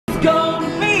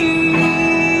gonna be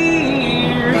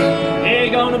here.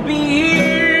 They're gonna be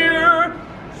here.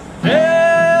 So,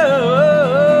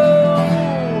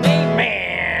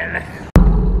 amen.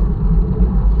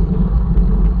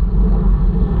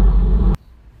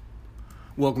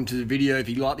 Welcome to the video. If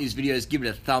you like these videos, give it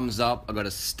a thumbs up. I've got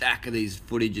a stack of these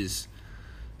footages.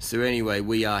 So anyway,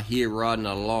 we are here riding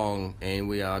along, and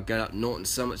we are going up Norton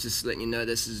Summit. Just letting you know,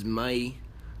 this is May.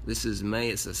 This is May.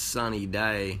 It's a sunny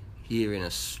day here in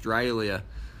Australia.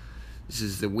 This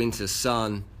is the winter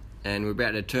sun, and we're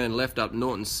about to turn left up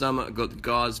Norton Summit. I've got the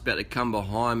guys about to come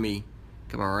behind me,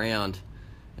 come around,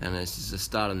 and this is the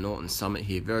start of Norton Summit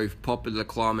here. Very popular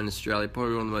climb in Australia,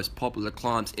 probably one of the most popular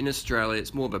climbs in Australia.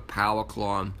 It's more of a power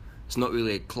climb. It's not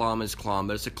really a climber's climb,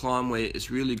 but it's a climb where it's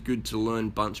really good to learn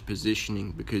bunch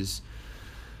positioning, because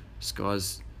this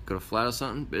guy's got a flat or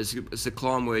something, but it's a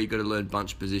climb where you got to learn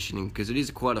bunch positioning, because it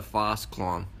is quite a fast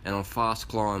climb, and on fast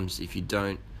climbs, if you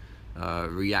don't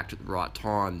react at the right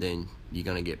time, then you're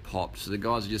going to get popped. So the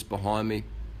guys are just behind me,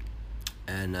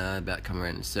 and about to come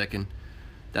around in a second.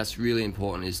 That's really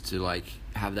important, is to like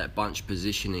have that bunch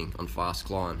positioning on fast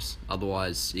climbs.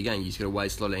 Otherwise, again, you just got to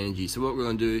waste a lot of energy. So what we're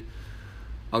going to do,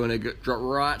 I'm going to drop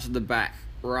right to the back,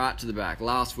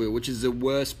 last wheel, which is the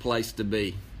worst place to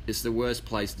be. It's the worst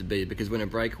place to be, because when a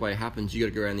breakaway happens, you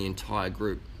got to go around the entire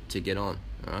group to get on.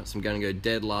 Alright, so I'm going to go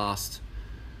dead last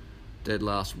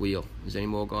wheel. Is there any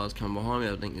more guys coming behind me?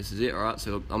 I think this is it. Alright,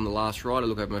 so I'm the last rider,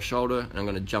 look over my shoulder, and I'm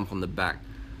going to jump on the back.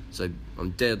 So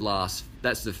I'm dead last.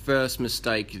 That's the first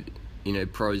mistake, you know,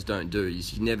 pros don't do.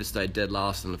 You never stay dead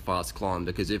last on the fast climb,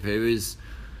 because if there is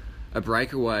a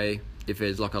breakaway, if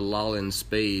there's like a lull in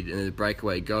speed and the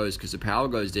breakaway goes, because the power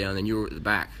goes down, then you're at the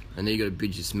back, and then you got to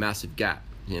bridge this massive gap.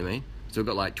 You know what I mean? So we've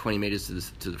got like 20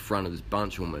 meters to the front of this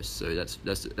bunch almost. So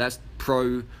that's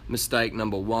pro mistake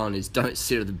number one, is don't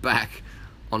sit at the back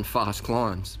on fast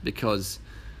climbs, because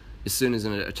as soon as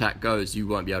an attack goes, you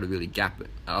won't be able to really gap it.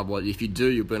 Otherwise, if you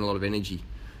do, you'll burn a lot of energy.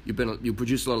 You'll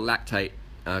produce a lot of lactate,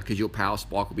 because your power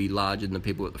spike will be larger than the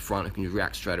people at the front who can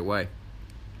react straight away.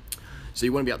 So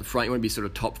you want to be up the front. You want to be sort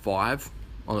of top 5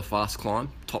 on a fast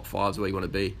climb. Top 5 is where you want to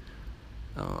be,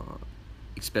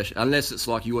 especially unless it's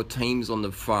like your team's on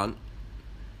the front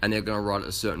and they're going to ride at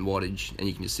a certain wattage, and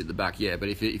you can just sit at the back. Yeah, but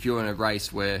if you're in a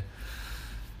race where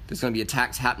there's going to be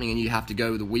attacks happening and you have to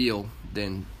go with the wheel,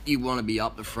 then you want to be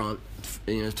up the front,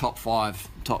 you know, top 5.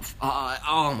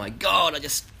 Oh my god, I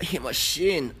just hit my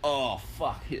shin. Oh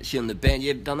fuck, hit the shin on the bend. You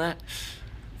ever done that?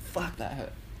 Fuck, that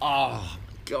hurt. Oh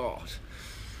my god,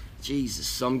 Jesus.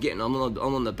 So I'm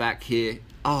on the back here.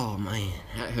 Oh man,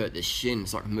 that hurt the shin.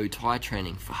 It's like Muay Thai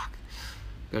training. Fuck,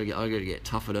 I gotta get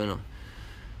tougher, don't I?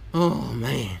 Oh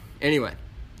man. Anyway,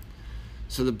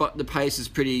 so the pace is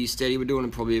pretty steady. We're doing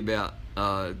it probably about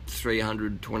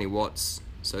 320 watts.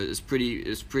 So it's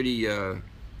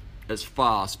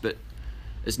fast, but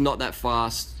it's not that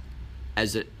fast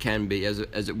as it can be, as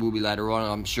it will be later on,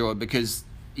 I'm sure, because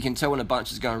you can tell when a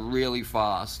bunch is going really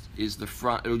fast is the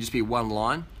front. It'll just be one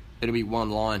line. It'll be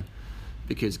one line,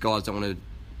 because guys don't want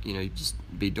to, you know, just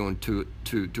be doing two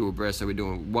abreast. So we're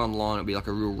doing one line. It'll be like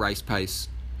a real race pace,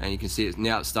 and you can see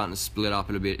now it's starting to split up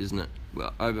a little bit, isn't it?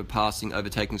 Well,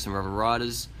 overtaking some other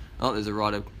riders. Oh, there's a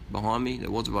rider behind me.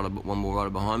 There was a rider, but one more rider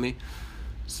behind me.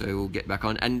 So we'll get back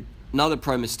on. And another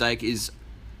pro mistake is,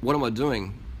 what am I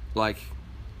doing? Like,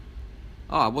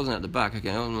 oh, I wasn't at the back. Okay,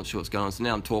 I'm not sure what's going on. So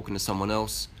now I'm talking to someone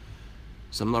else.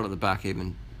 So I'm not at the back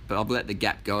even, but I've let the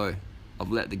gap go.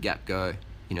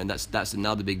 You know, that's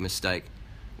another big mistake.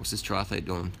 What's this triathlete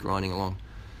doing? Grinding along.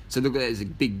 So look, there's a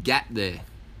big gap there.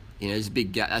 You know, there's a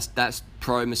big gap. That's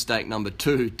pro mistake number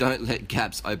 2. Don't let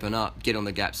gaps open up. Get on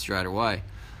the gap straight away.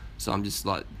 So I'm just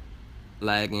like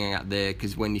lagging out there,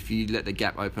 because if you let the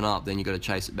gap open up, then you got to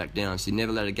chase it back down. So you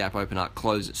never let a gap open up.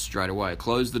 Close it straight away.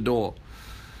 Close the door.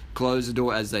 Close the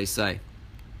door, as they say.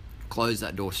 Close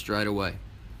that door straight away.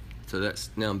 So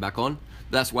now I'm back on.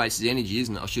 That's wasted energy,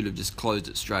 isn't it? I should have just closed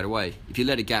it straight away. If you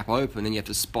let a gap open, then you have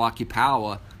to spike your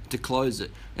power to close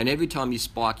it. And every time you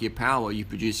spike your power, you're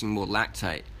producing more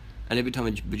lactate. And every time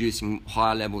you're producing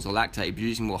higher levels of lactate, you're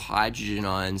producing more hydrogen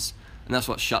ions. And that's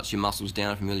what shuts your muscles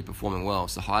down from really performing well.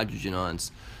 It's the hydrogen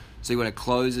ions. So you want to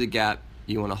close the gap.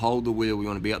 You want to hold the wheel. We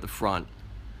want to be at the front.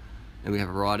 And we have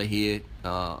a rider here.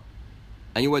 And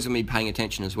you always want to be paying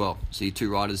attention as well. So your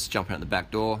 2 riders jumping out the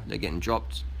back door. They're getting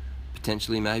dropped.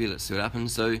 Potentially, maybe. Let's see what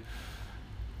happens. So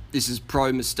this is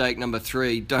pro mistake number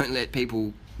 3. Don't let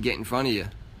people get in front of you,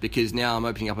 because now I'm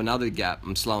opening up another gap.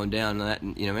 I'm slowing down, and that,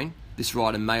 you know what I mean? This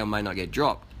rider may or may not get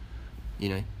dropped. You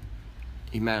know,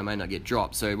 he may or may not get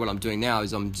dropped. So what I'm doing now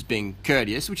is I'm just being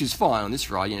courteous, which is fine on this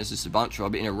ride. You know, it's just a bunch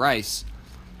ride. But in a race,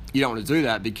 you don't want to do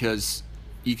that, because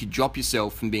you could drop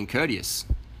yourself from being courteous,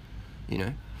 you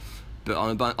know. But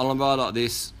on a ride like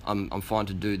this, I'm fine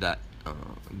to do that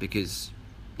because,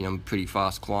 you know, I'm a pretty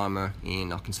fast climber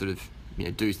and I can sort of, you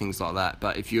know, do things like that.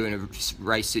 But if you're in a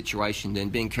race situation, then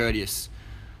being courteous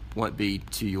won't be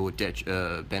to your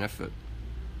benefit.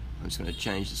 I'm just going to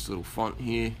change this little font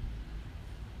here.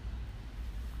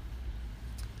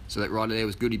 So that rider there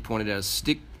was good. He pointed out a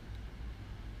stick.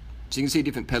 So you can see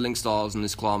different pedaling styles in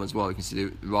this climb as well. You can see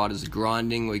the riders are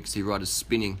grinding, or you can see riders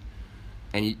spinning.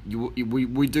 And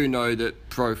we do know that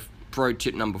pro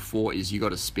tip number 4 is you got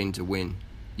to spin to win.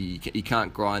 You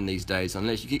can't grind these days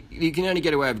unless you can only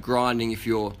get away with grinding if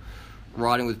you're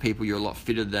riding with people you're a lot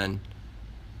fitter than,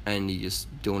 and you're just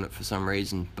doing it for some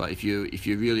reason. But if you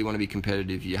really want to be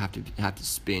competitive, you have to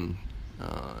spin.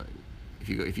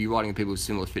 If you're riding with people with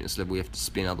similar fitness level, you have to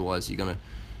spin. Otherwise, you're gonna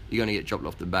get dropped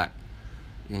off the back.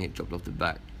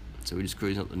 So we're just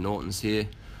cruising up the Nortons here,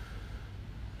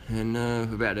 and I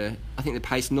think the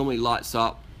pace normally lights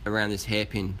up around this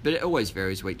hairpin, but it always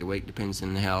varies week to week, depends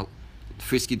on how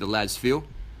frisky the lads feel.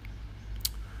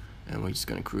 And we're just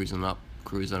going to cruise on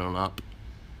up.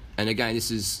 And again,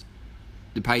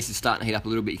 the pace is starting to heat up a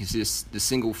little bit. You can see the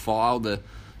single file, the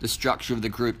structure of the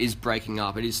group is breaking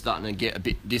up. It is starting to get a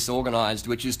bit disorganized,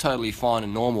 which is totally fine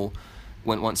and normal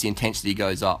once the intensity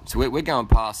goes up. So we're going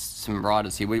past some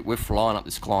riders here. We're flying up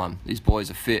this climb. These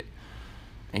boys are fit.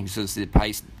 And you can sort of see the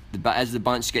pace. As the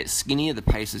bunch gets skinnier, the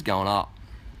pace is going up.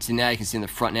 So now you can see in the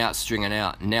front, now it's stringing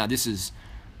out. And now this is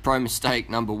pro mistake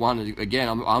number 1. Again,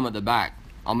 I'm at the back.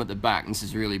 And this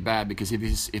is really bad, because if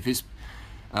his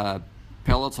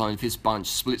peloton, if his bunch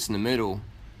splits in the middle,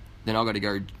 then I've got to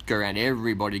go around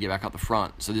everybody to get back up the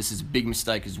front. So this is a big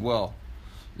mistake as well.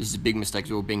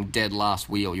 Being dead last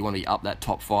wheel. You want to be up that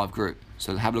top 5 group.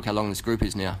 So have a look how long this group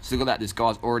is now. So look at that. This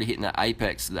guy's already hitting that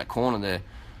apex, that corner there,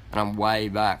 and I'm way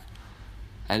back.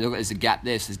 And look, there's a gap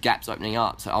there. So there's gaps opening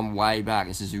up. So I'm way back.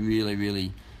 This is a really,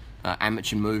 really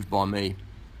amateur move by me.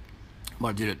 But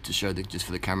I did it to show just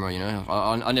for the camera, you know.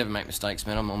 I never make mistakes,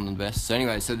 man. I'm the best. So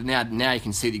anyway, so now you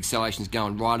can see the acceleration's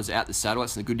going. Riders out the saddle.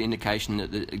 That's a good indication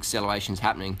that the acceleration's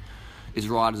happening. Is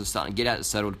riders are starting to get out the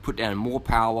saddle to put down more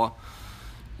power.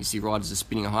 You see riders are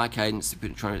spinning a high cadence,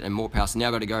 and more power. So now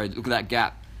I've got to go, look at that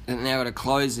gap. And now I've got to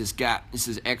close this gap. This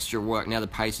is extra work. Now the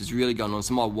pace is really going on.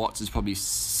 So my watts is probably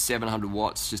 700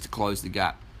 watts just to close the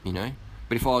gap, you know.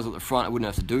 But if I was at the front, I wouldn't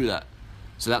have to do that.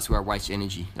 So that's where I waste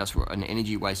energy. That's where an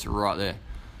energy waster right there.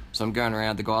 So I'm going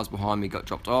around. The guys behind me got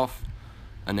dropped off,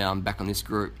 and now I'm back on this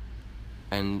group.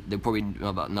 And there'll probably be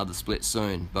about another split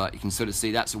soon. But you can sort of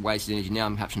see that's a wasted energy. Now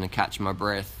I'm having to catch my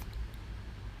breath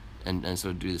and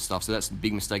sort of do this stuff. So that's a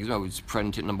big mistake as well. Which is pro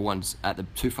tip number 1,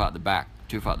 too far at the back.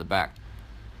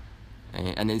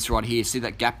 And then this right here, see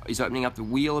that gap is opening up the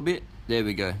wheel a bit? There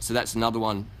we go. So that's another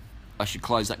one. I should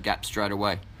close that gap straight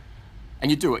away.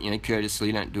 And you do it, you know, courteously,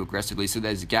 you don't do it aggressively. So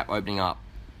there's a gap opening up.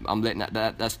 I'm letting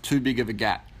that's too big of a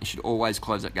gap. You should always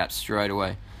close that gap straight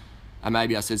away. And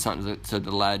maybe I said something to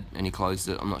the lad and he closed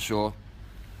it, I'm not sure.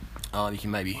 You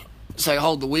can maybe say,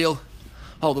 hold the wheel,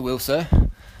 sir.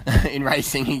 In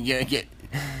racing, if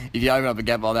you open up a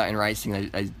gap like that in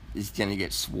racing, it's going to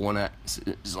get sworn at.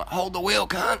 It's like, hold the wheel,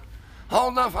 cunt.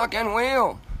 Hold the fucking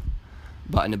wheel.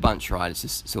 But in a bunch ride,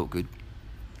 it's all good.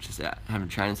 Just out having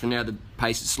training. So now the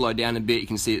pace has slowed down a bit. You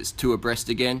can see it's 2 abreast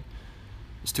again.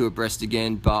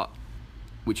 But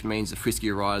which means the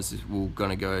friskier riders will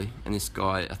gonna go. And this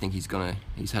guy, I think he's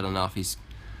had enough. He's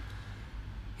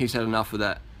had enough of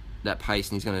that pace,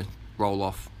 and he's gonna roll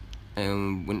off.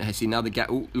 And when I see another gap,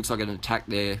 looks like an attack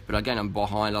there. But again, I'm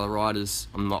behind other riders.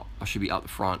 I should be up the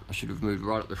front. I should have moved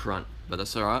right up the front. But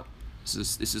that's all right.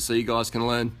 This is so you guys can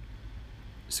learn.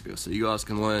 He's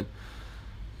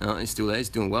still there. He's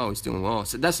doing well.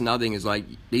 So that's another thing is like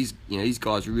these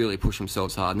guys really push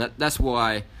themselves hard, and that's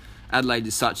why Adelaide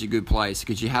is such a good place,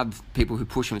 because you have people who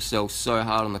push themselves so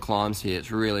hard on the climbs here. It's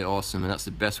really awesome, and that's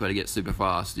the best way to get super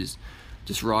fast is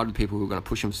just ride with people who are going to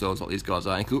push themselves like these guys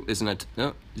are. And look, he's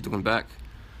looking back.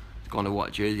 He's gone to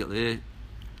white jersey up there.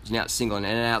 So now it's single, and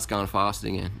now it's going fast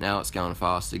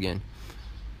again.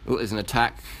 Look, there's an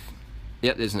attack.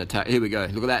 Yep, there's an attack. Here we go.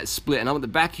 Look at that, it's split, and I'm at the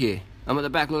back here. Look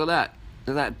at that.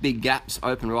 Look at that big gap's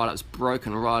open right up. It's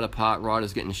broken right apart.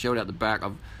 Riders getting shelled out the back.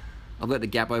 I've let the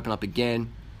gap open up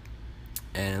again,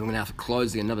 and I'm going to have to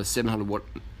close another 700 watt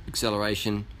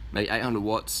acceleration, maybe 800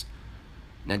 watts.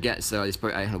 Now so it's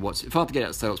probably 800 watts. If I have to get out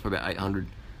the saddle, it's probably about 800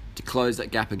 to close that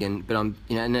gap again. But and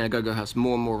then I go have some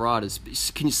more and more riders.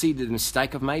 Can you see the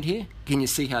mistake I've made here? Can you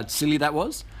see how silly that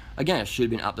was? Again, I should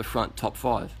have been up the front, top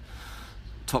 5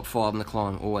 on the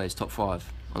climb, always top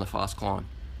 5 on the fast climb.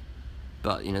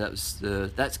 But you know,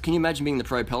 that's. Can you imagine being the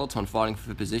pro peloton fighting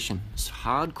for position? It's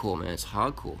hardcore, man. It's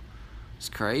hardcore. It's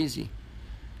crazy.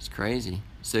 It's crazy.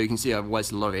 So you can see I've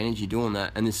wasted a lot of energy doing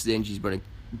that, and this energy's going to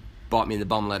bite me in the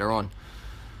bum later on.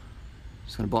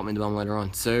 It's going to bite me in the bum later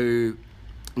on. So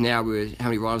now how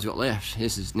many riders we got left?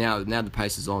 This is now the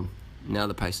pace is on. Now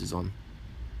the pace is on.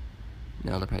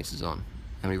 Now the pace is on.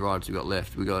 How many riders we got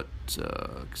left? We got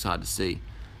it's hard to see.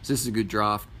 So this is a good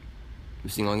draft. We're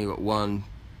seeing only got 1,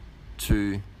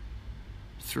 2,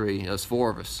 3. There's 4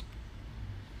 of us.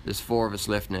 There's 4 of us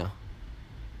left now.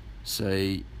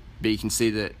 So, but you can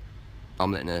see that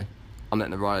I'm letting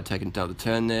the rider take another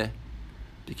turn there,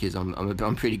 because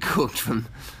I'm pretty cooked from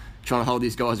trying to hold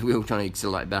this guy's wheel, trying to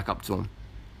accelerate back up to him.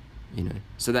 You know,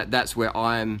 so that's where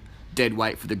I'm dead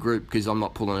weight for the group, because I'm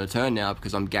not pulling a turn now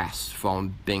because I'm gassed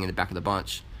from being in the back of the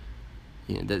bunch.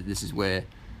 You know, this is where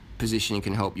positioning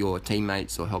can help your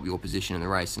teammates or help your position in the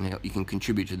race, and you can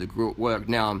contribute to the group work.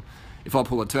 Now, if I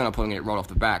pull a turn, I'm pulling it right off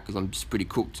the back because I'm just pretty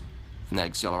cooked from that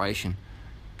acceleration.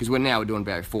 Because we're doing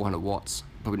about 400 watts,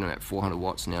 probably doing about 400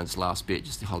 watts now this last bit,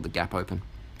 just to hold the gap open.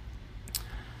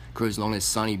 Cruise along this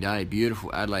sunny day,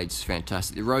 beautiful. Adelaide's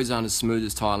fantastic. The roads aren't as smooth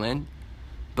as Thailand,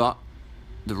 but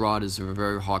the riders are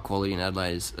very high quality in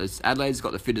Adelaide. Adelaide's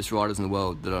got the fittest riders in the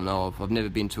world that I know of. I've never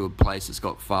been to a place that's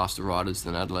got faster riders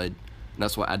than Adelaide. And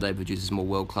that's why Adelaide produces more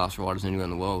world-class riders than anywhere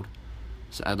in the world.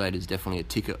 So Adelaide is definitely a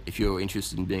ticket. If you're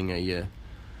interested in being a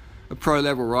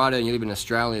pro-level rider and you live in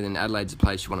Australia, then Adelaide's a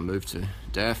place you want to move to.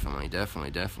 Definitely.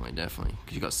 Because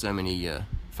you've got so many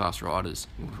fast riders.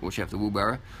 Watch out for the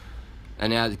wheelbarrow.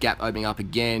 And now the gap opening up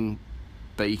again.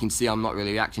 But you can see I'm not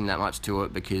really reacting that much to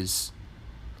it, because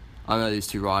I know these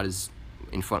 2 riders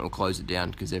in front will close it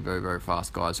down, because they're very, very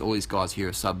fast guys. All these guys here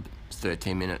are sub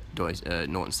 13-minute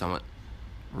Norton Summit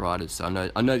riders. So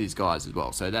I know these guys as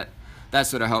well. So that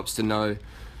sort of helps to know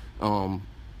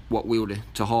what wheel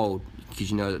to hold, because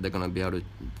you know that they're going to be able to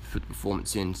put the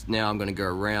performance in. Now I'm going to go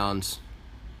around,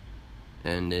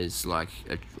 and there's like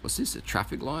what's this, a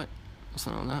traffic light or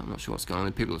something like that? I'm not sure what's going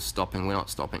on. People are stopping. We're not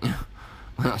stopping.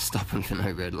 We're not stopping for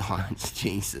no red lights.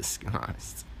 Jesus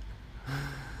Christ.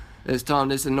 This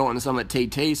is the Norton Summit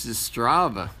TT. This is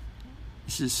Strava.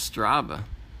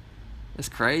 That's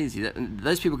crazy.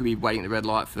 Those people could be waiting at the red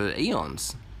light for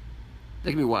eons.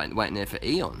 They could be waiting there for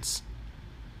eons.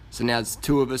 So now there's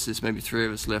 2 of us. There's maybe 3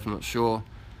 of us left. I'm not sure.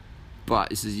 But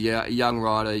this is a young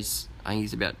rider. I think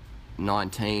he's about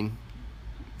 19.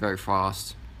 Very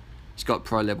fast. He's got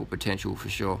pro-level potential for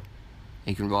sure.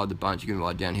 He can ride the bunch. He can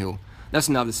ride downhill. That's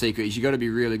another secret. Is you got to be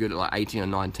really good at like 18 or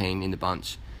 19 in the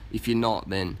bunch. If you're not,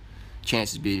 then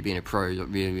chances of being a pro is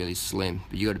really, really slim.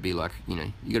 But you got to be like, you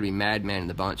got to be madman in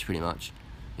the bunch pretty much.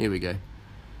 Here we go.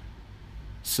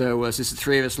 So it's just the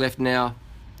 3 of us left now,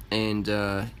 and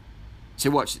so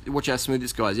watch how smooth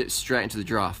this guy is. It's straight into the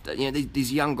draft.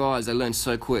 These young guys, they learn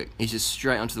so quick. He's just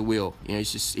straight onto the wheel.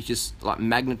 He's just like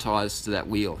magnetized to that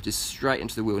wheel, just straight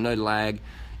into the wheel, no lag.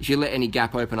 If you let any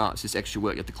gap open up, it's just extra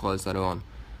work you have to close later on.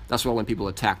 That's why when people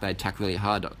attack, they attack really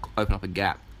hard to open up a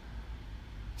gap.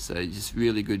 So just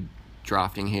really good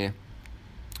drafting here,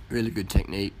 really good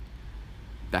technique.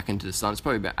 Back into the sun. It's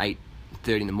probably about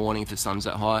 8:30 in the morning if the sun's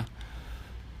that high.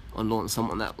 On Norton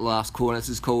Summit on that last corner. This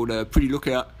is called Pretty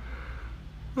Lookout.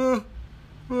 Oh,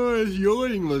 it's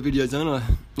yawning my videos, don't I?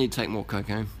 Need to take more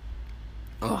cocaine.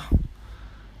 But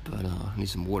I need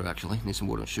some water actually. Need some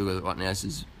water and sugar right now. This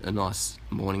is a nice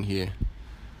morning here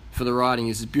for the riding.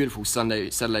 This is beautiful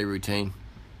Saturday routine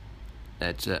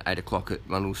at 8 o'clock at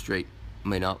Rundle Street.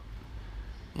 Meet up,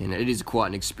 and it is quite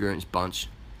an experienced bunch.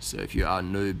 So if you are a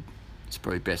noob, it's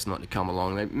probably best not to come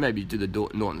along. Maybe do the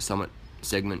Norton Summit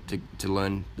segment to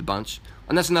learn the bunch.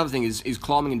 And that's another thing, is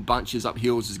climbing in bunches up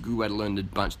hills is a good way to learn the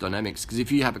bunch dynamics, because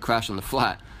if you have a crash on the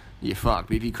flat, you're fucked.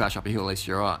 But if you crash up a hill, at least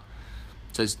you're right.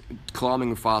 So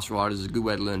climbing with fast riders is a good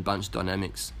way to learn bunch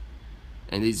dynamics.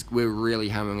 And we're really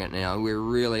hammering it now.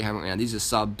 These are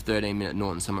sub 13-minute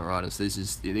Norton Summit riders.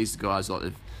 These guys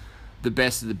like the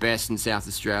best of the best in South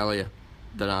Australia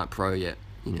that aren't pro yet.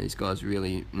 These guys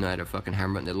really know how to fucking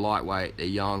hammer it. They're lightweight, they're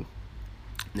young,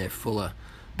 they're full of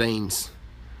beans.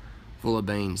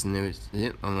 And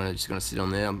I'm just gonna sit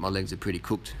on there. My legs are pretty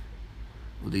cooked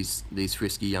with these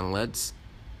frisky young lads.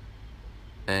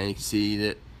 And you can see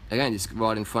that again, just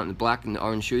right in front in the black and the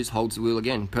orange shoes, holds the wheel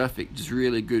again, perfect. Just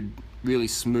really good, really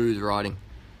smooth riding.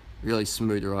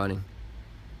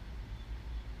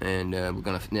 And now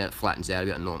it flattens out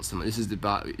about Norton Summit. This is the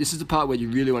part where you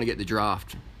really want to get the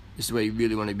draft. This is where you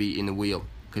really want to be in the wheel,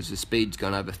 because the speed's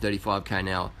going over 35k an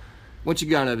hour. Once you're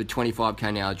going over 25k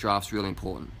an hour, draft's really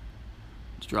important.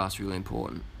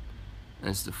 And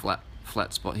it's the flat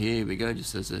flat spot here we go,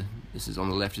 just as this is on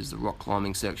the left is the rock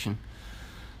climbing section.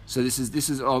 So this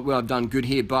is well, I've done good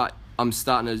here, but I'm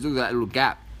starting to look at that little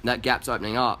gap. That gap's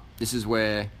opening up. This is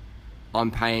where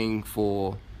I'm paying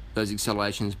for those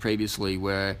accelerations previously,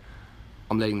 where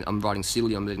I'm riding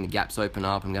silly, I'm letting the gaps open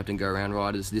up, I'm having to go around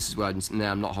riders. This is where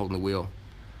now I'm not holding the wheel.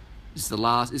 This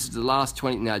is the last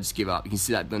 20, now I just give up. You can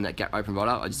see that when that gap opened right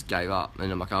up, I just gave up.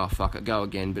 And I'm like, oh fuck it, go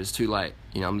again, but it's too late.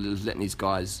 You know, I'm just letting these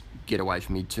guys get away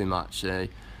from me too much. And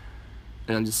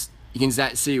I'm just, you can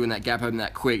see when that gap opened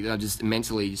that quick, that I just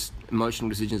mentally, just emotional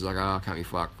decisions like, oh, I can't be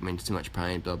fucked, I'm in too much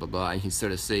pain, blah, blah, blah. And you can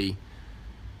sort of see,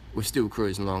 we're still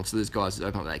cruising along. So those guys that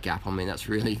open up that gap on me, that's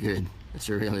really good. That's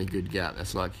a really good gap.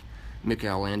 That's like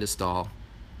Mikel Landa style.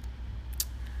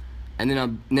 And then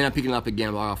I'm picking it up again.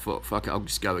 I'm like, oh fuck it, I'll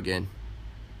just go again.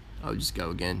 I'll just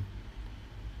go again.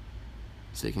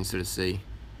 So you can sort of see,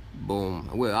 boom.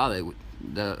 Where are they?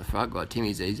 The fuck god,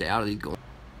 Timmy's he's out of these guys.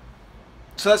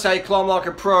 So that's how you climb like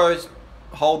a pro.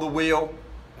 Hold the wheel,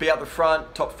 be up the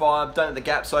front, top 5. Don't let the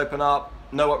gaps open up.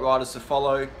 Know what riders to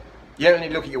follow. You don't need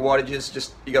to look at your wattages.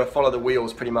 Just you got to follow the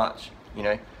wheels pretty much. You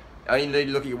know, only need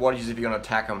to look at your wattages if you're going to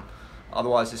attack them.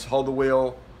 Otherwise, just hold the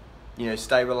wheel. You know,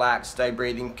 stay relaxed, stay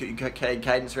breathing,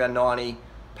 cadence around 90,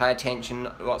 pay attention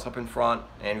what's up in front,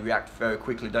 and react very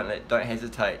quickly. Don't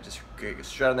hesitate. Just get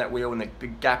straight on that wheel when the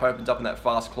big gap opens up in that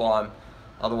fast climb.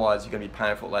 Otherwise, you're going to be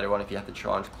paying for it later on if you have to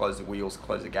try and close the wheels,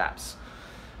 close the gaps.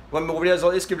 When more videos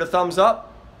like this, give it a thumbs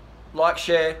up, like,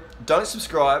 share, don't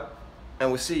subscribe, and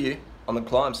we'll see you on the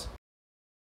climbs.